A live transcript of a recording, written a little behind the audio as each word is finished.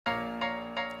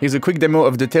Here's a quick demo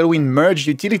of the Tailwind-Merge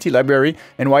utility library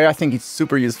and why I think it's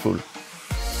super useful.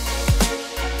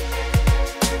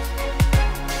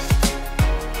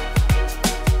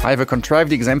 I have a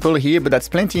contrived example here, but that's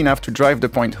plenty enough to drive the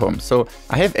point home. So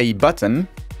I have a button.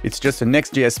 It's just a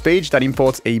Next.js page that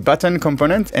imports a button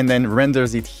component and then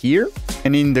renders it here.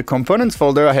 And in the components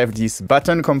folder, I have this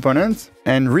button component.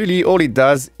 And really all it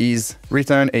does is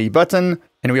return a button,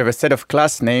 and we have a set of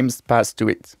class names passed to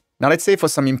it. Now let's say for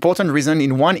some important reason,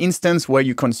 in one instance where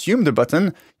you consume the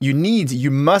button, you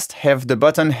must have the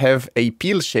button have a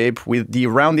pill shape with the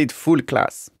rounded full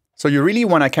class. So you really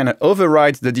want to kind of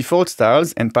override the default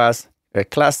styles and pass a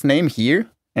class name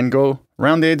here and go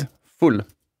rounded full.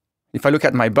 If I look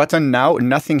at my button now,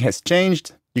 nothing has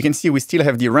changed. You can see we still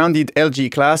have the rounded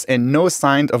LG class and no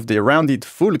sign of the rounded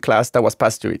full class that was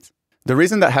passed to it. The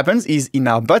reason that happens is in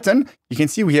our button, you can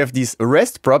see we have this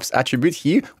rest props attribute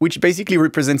here, which basically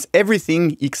represents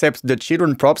everything except the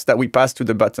children props that we pass to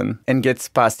the button and gets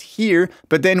passed here,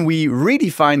 but then we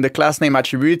redefine the class name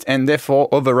attribute and therefore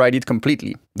override it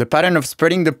completely. The pattern of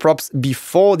spreading the props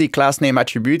before the class name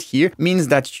attribute here means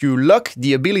that you lock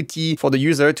the ability for the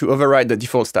user to override the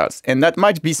default styles. And that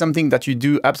might be something that you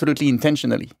do absolutely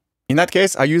intentionally. In that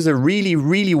case, our user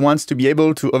really wants to be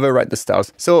able to override the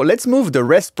styles. So let's move the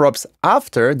rest props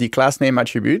after the class name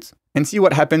attribute and see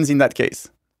what happens in that case.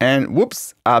 And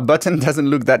whoops, our button doesn't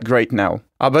look that great now.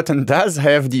 Our button does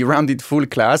have the rounded full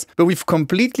class, but we've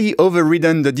completely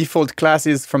overridden the default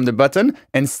classes from the button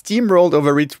and steamrolled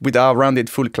over it with our rounded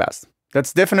full class.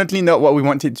 That's definitely not what we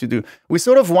wanted to do. We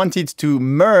sort of wanted to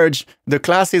merge the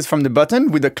classes from the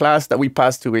button with the class that we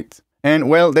passed to it. And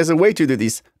well, there's a way to do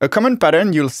this. A common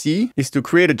pattern you'll see is to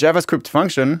create a JavaScript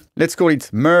function. Let's call it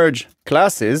merge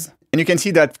classes. And you can see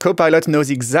that Copilot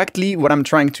knows exactly what I'm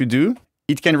trying to do.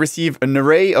 It can receive an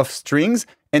array of strings,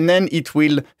 and then it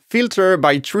will filter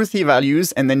by truthy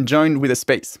values and then join with a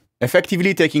space,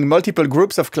 effectively taking multiple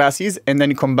groups of classes and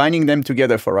then combining them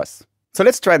together for us. So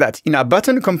let's try that. In our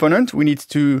button component, we need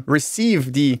to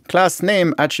receive the class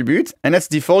name attribute, and let's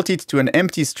default it to an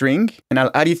empty string. And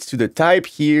I'll add it to the type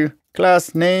here,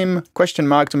 class name, ?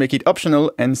 to make it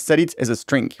optional and set it as a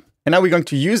string. And now we're going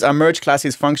to use our merge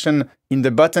classes function in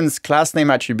the button's class name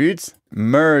attributes,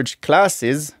 merge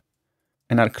classes,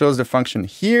 and I'll close the function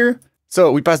here.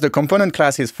 So we pass the component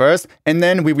classes first, and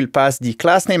then we will pass the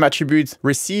class name attribute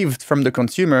received from the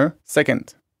consumer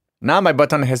second. Now my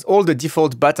button has all the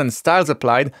default button styles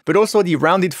applied, but also the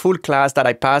rounded full class that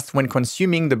I passed when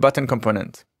consuming the button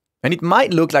component. And it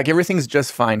might look like everything's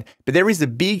just fine, but there is a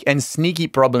big and sneaky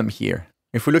problem here.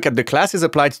 If we look at the classes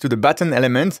applied to the button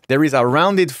element, there is a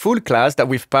rounded full class that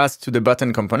we've passed to the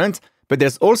button component, but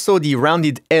there's also the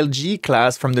rounded LG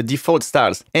class from the default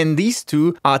styles. And these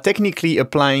two are technically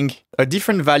applying a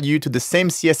different value to the same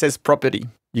CSS property.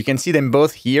 You can see them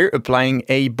both here applying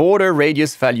a border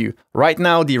radius value. Right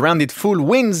now, the rounded full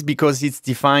wins because it's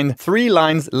defined 3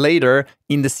 lines later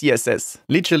in the CSS,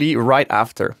 literally right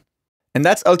after. And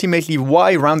that's ultimately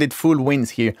why rounded full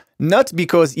wins here. Not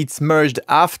because it's merged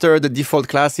after the default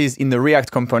classes in the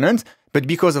React component, but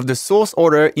because of the source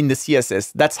order in the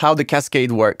CSS. That's how the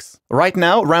cascade works. Right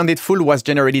now, rounded full was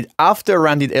generated after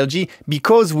rounded LG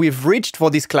because we've reached for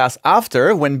this class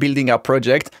after when building our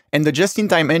project, and the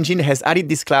just-in-time engine has added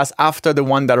this class after the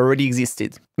one that already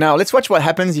existed. Now, let's watch what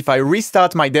happens if I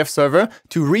restart my dev server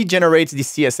to regenerate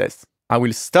this CSS. I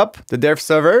will stop the dev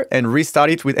server and restart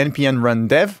it with npm run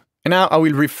dev. And now I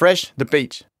will refresh the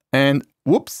page. And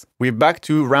whoops, we're back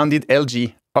to rounded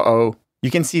LG. Uh-oh.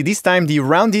 You can see this time the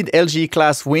rounded LG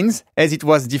class wins as it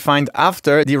was defined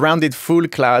after the rounded full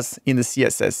class in the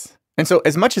CSS. And so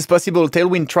as much as possible,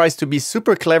 Tailwind tries to be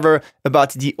super clever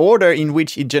about the order in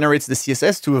which it generates the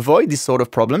CSS to avoid this sort of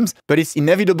problems, but it's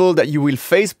inevitable that you will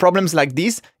face problems like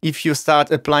this if you start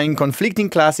applying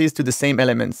conflicting classes to the same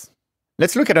elements.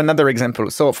 Let's look at another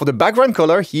example. So for the background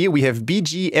color here, we have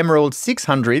BG Emerald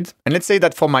 600. And let's say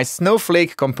that for my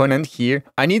snowflake component here,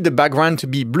 I need the background to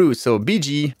be blue. So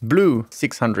BG Blue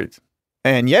 600.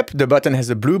 And yep, the button has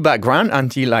a blue background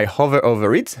until I hover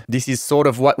over it. This is sort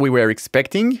of what we were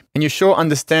expecting. And you sure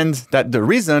understand that the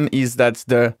reason is that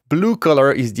the blue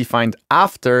color is defined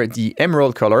after the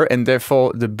emerald color, and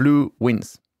therefore the blue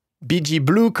wins. BG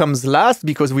Blue comes last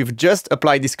because we've just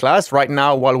applied this class right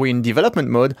now while we're in development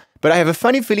mode, but I have a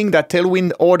funny feeling that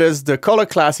Tailwind orders the color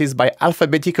classes by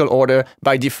alphabetical order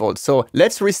by default. So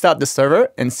let's restart the server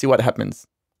and see what happens.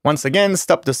 Once again,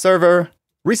 stop the server,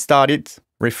 restart it,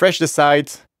 refresh the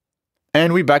site,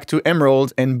 and we're back to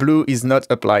emerald and blue is not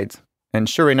applied. And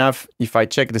sure enough, if I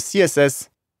check the CSS,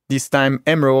 this time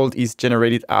emerald is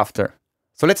generated after.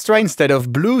 So let's try instead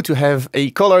of blue to have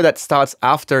a color that starts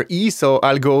after E. So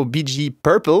I'll go BG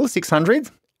purple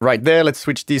 600. Right there, let's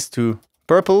switch this to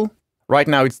purple. Right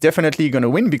now it's definitely going to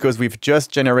win because we've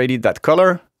just generated that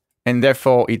color and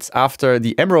therefore it's after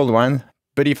the emerald one.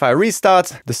 But if I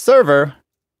restart the server,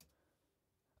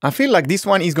 I feel like this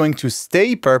one is going to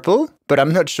stay purple, but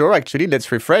I'm not sure actually.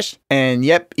 Let's refresh. And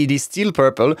yep, it is still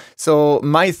purple. So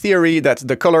my theory that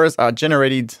the colors are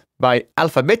generated by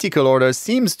alphabetical order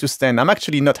seems to stand. I'm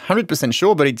actually not 100%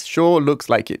 sure, but it sure looks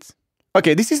like it.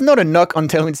 Okay, this is not a knock on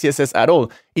Tailwind CSS at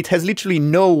all. It has literally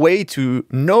no way to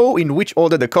know in which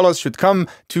order the colors should come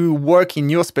to work in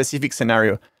your specific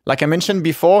scenario. Like I mentioned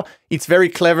before, it's very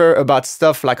clever about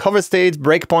stuff like hover states,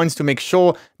 breakpoints to make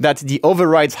sure that the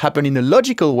overrides happen in a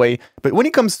logical way. But when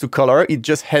it comes to color, it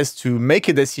just has to make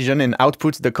a decision and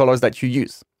output the colors that you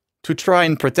use. To try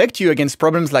and protect you against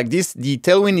problems like this, the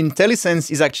Tailwind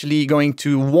Intellisense is actually going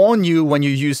to warn you when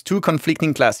you use two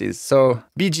conflicting classes. So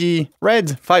BG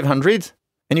red 500,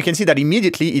 and you can see that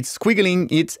immediately it's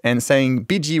squiggling it and saying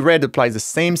BG red applies the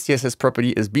same CSS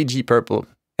property as BG purple.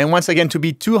 And once again, to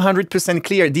be 200%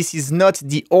 clear, this is not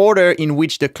the order in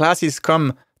which the classes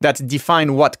come that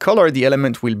define what color the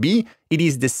element will be. It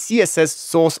is the CSS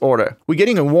source order. We're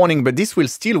getting a warning, but this will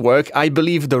still work. I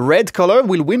believe the red color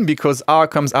will win because R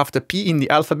comes after P in the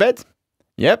alphabet.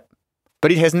 Yep.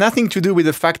 But it has nothing to do with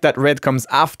the fact that red comes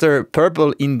after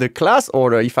purple in the class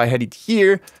order. If I had it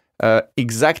here,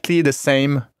 exactly the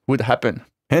same would happen.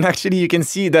 And actually, you can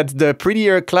see that the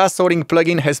prettier class sorting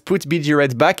plugin has put BG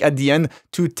red back at the end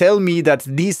to tell me that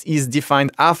this is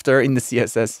defined after in the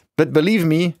CSS. But believe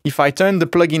me, if I turn the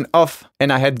plugin off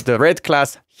and I had the red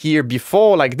class here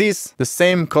before like this, the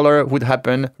same color would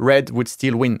happen, red would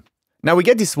still win. Now we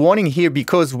get this warning here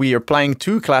because we are applying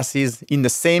two classes in the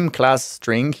same class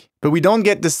string, but we don't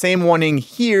get the same warning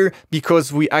here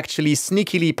because we actually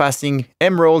sneakily passing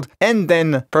emerald and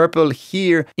then purple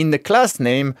here in the class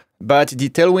name. But the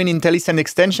Tailwind Intellisense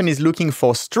extension is looking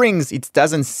for strings. It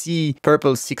doesn't see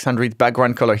purple 600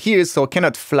 background color here, so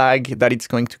cannot flag that it's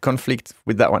going to conflict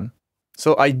with that one.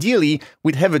 So ideally,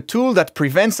 we'd have a tool that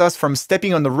prevents us from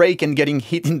stepping on the rake and getting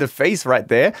hit in the face right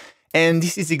there. And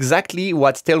this is exactly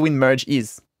what Tailwind-Merge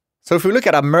is. So if we look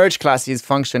at our merge classes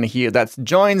function here that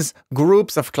joins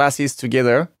groups of classes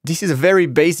together, this is a very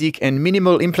basic and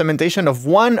minimal implementation of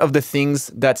one of the things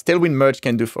that Tailwind-Merge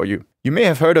can do for you. You may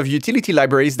have heard of utility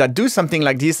libraries that do something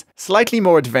like this, slightly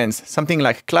more advanced, something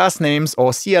like classNames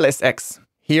or clsx.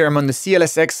 Here I'm on the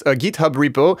clsx GitHub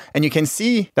repo, and you can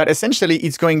see that essentially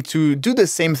it's going to do the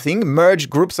same thing, merge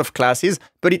groups of classes,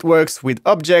 but it works with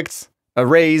objects,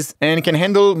 arrays, and can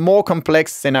handle more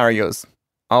complex scenarios.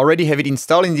 I already have it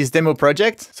installed in this demo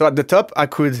project. So at the top, I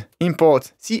could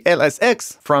import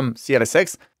clsx from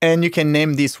clsx, and you can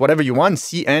name this whatever you want,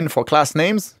 cn for class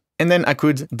names. And then I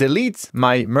could delete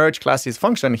my merge classes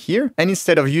function here. And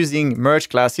instead of using merge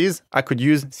classes, I could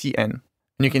use cn.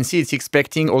 And you can see it's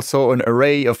expecting also an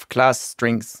array of class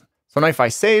strings. So now if I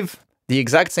save, the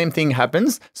exact same thing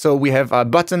happens. So we have our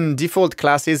button default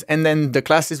classes, and then the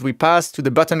classes we pass to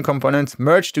the button component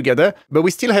merge together. But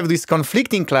we still have these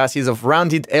conflicting classes of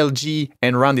rounded LG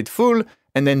and rounded full,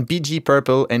 and then BG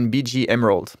purple and BG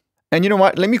emerald. And you know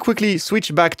what? Let me quickly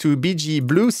switch back to BG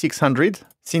blue 600,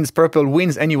 since purple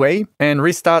wins anyway, and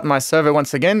restart my server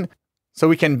once again, so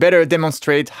we can better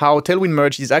demonstrate how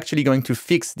Tailwind-Merge is actually going to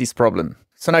fix this problem.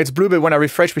 So now it's blue, but when I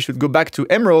refresh, we should go back to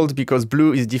emerald because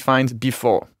blue is defined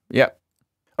before. Yeah.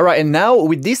 All right, and now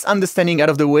with this understanding out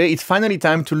of the way, it's finally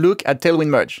time to look at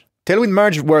Tailwind-Merge.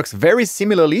 Tailwind-Merge works very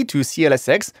similarly to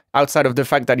clsx, outside of the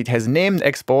fact that it has named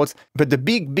exports, but the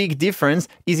big difference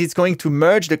is it's going to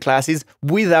merge the classes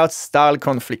without style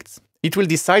conflicts. It will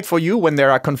decide for you when there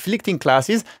are conflicting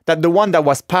classes that the one that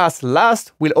was passed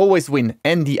last will always win,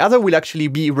 and the other will actually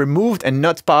be removed and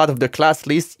not part of the class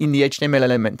list in the HTML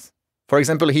elements. For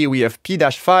example, here we have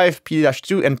P-5,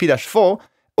 P-2, and P-4.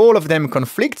 All of them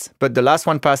conflict, but the last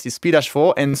one passed is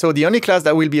P-4, and so the only class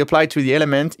that will be applied to the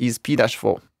element is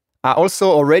P-4. I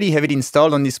also already have it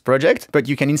installed on this project, but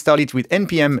you can install it with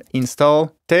npm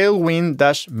install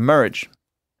Tailwind-Merge.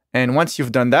 And once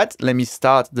you've done that, let me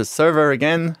start the server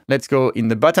again. Let's go in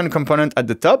the button component at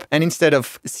the top, and instead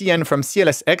of cn from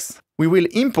clsx, we will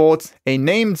import a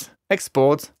named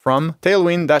export from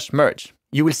Tailwind-Merge.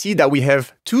 You will see that we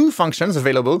have two functions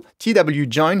available,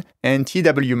 twJoin and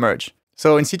twMerge.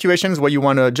 So in situations where you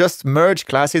want to just merge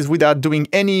classes without doing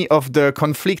any of the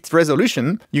conflict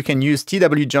resolution, you can use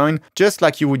twJoin just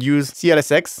like you would use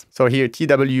clsx. So here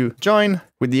twJoin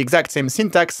with the exact same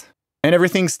syntax, and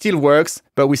everything still works,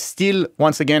 but we still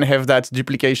once again have that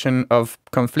duplication of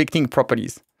conflicting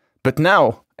properties. But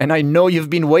now And I know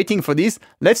you've been waiting for this.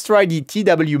 Let's try the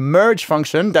twMerge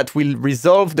function that will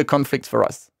resolve the conflict for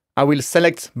us. I will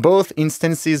select both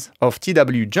instances of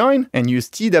twJoin and use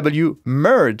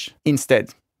twMerge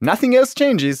instead. Nothing else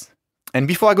changes. And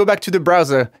before I go back to the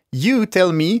browser, you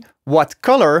tell me what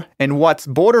color and what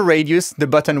border radius the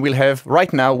button will have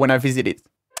right now when I visit it.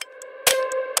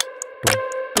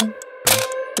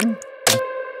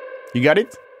 You got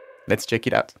it? Let's check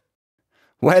it out.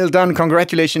 Well done,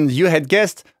 congratulations, you had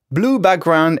guessed blue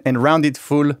background and rounded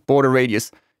full border radius.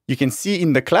 You can see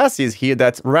in the classes here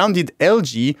that rounded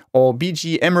LG or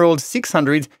BG Emerald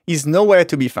 600 is nowhere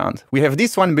to be found. We have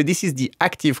this one, but this is the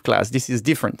active class. This is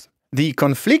different. The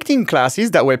conflicting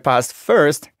classes that were passed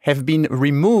first have been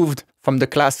removed from the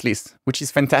class list, which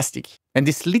is fantastic. And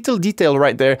this little detail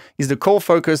right there is the core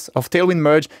focus of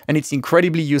Tailwind-Merge, and it's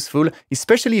incredibly useful,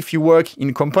 especially if you work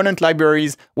in component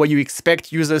libraries where you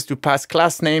expect users to pass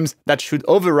class names that should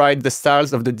override the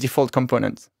styles of the default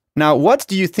component. Now, what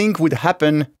do you think would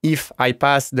happen if I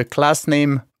pass the class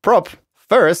name prop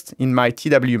first in my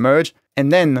twMerge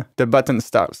and then the button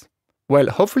styles? Well,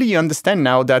 hopefully you understand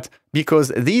now that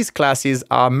because these classes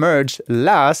are merged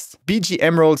last, BG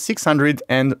Emerald 600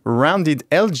 and rounded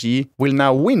LG will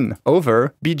now win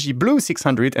over BG Blue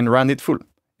 600 and rounded full.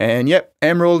 And yep,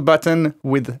 Emerald button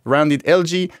with rounded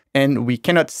LG, and we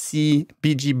cannot see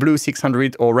BG Blue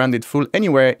 600 or rounded full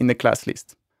anywhere in the class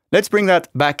list. Let's bring that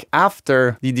back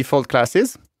after the default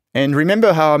classes. And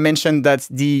remember how I mentioned that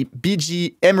the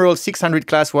BG Emerald 600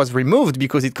 class was removed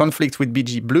because it conflicts with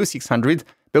BG Blue 600,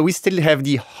 but we still have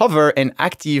the hover and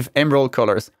active Emerald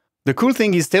colors. The cool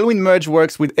thing is Tailwind-Merge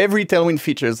works with every Tailwind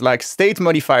features like state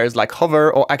modifiers like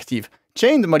hover or active,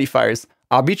 chained modifiers,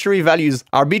 arbitrary values,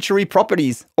 arbitrary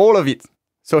properties, all of it.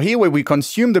 So here where we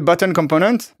consume the button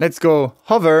component, let's go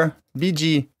hover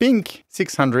BG pink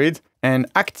 600 and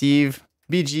active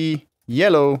BG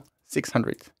yellow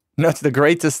 600. Not the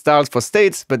greatest styles for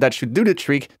states, but that should do the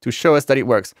trick to show us that it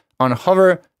works. On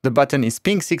hover, the button is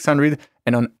pink 600,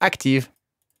 and on active,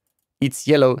 it's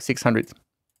yellow 600.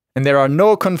 And there are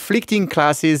no conflicting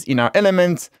classes in our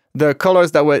elements. The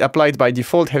colors that were applied by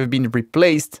default have been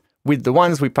replaced with the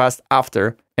ones we passed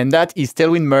after, and that is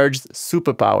Tailwind-Merge's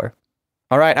superpower.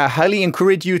 All right, I highly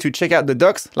encourage you to check out the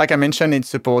docs. Like I mentioned, it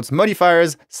supports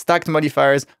modifiers, stacked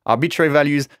modifiers, arbitrary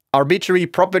values, arbitrary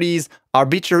properties,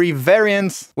 arbitrary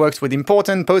variants, works with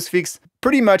important, postfix,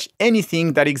 pretty much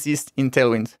anything that exists in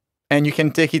Tailwind. And you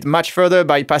can take it much further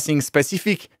by passing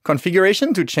specific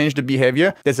configuration to change the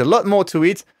behavior. There's a lot more to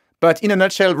it. But in a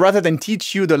nutshell, rather than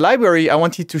teach you the library, I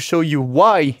wanted to show you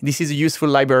why this is a useful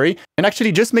library and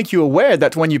actually just make you aware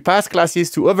that when you pass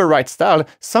classes to override style,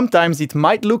 sometimes it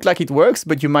might look like it works,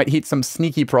 but you might hit some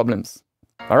sneaky problems.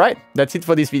 All right, that's it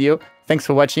for this video. Thanks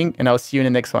for watching, and I'll see you in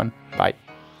the next one. Bye.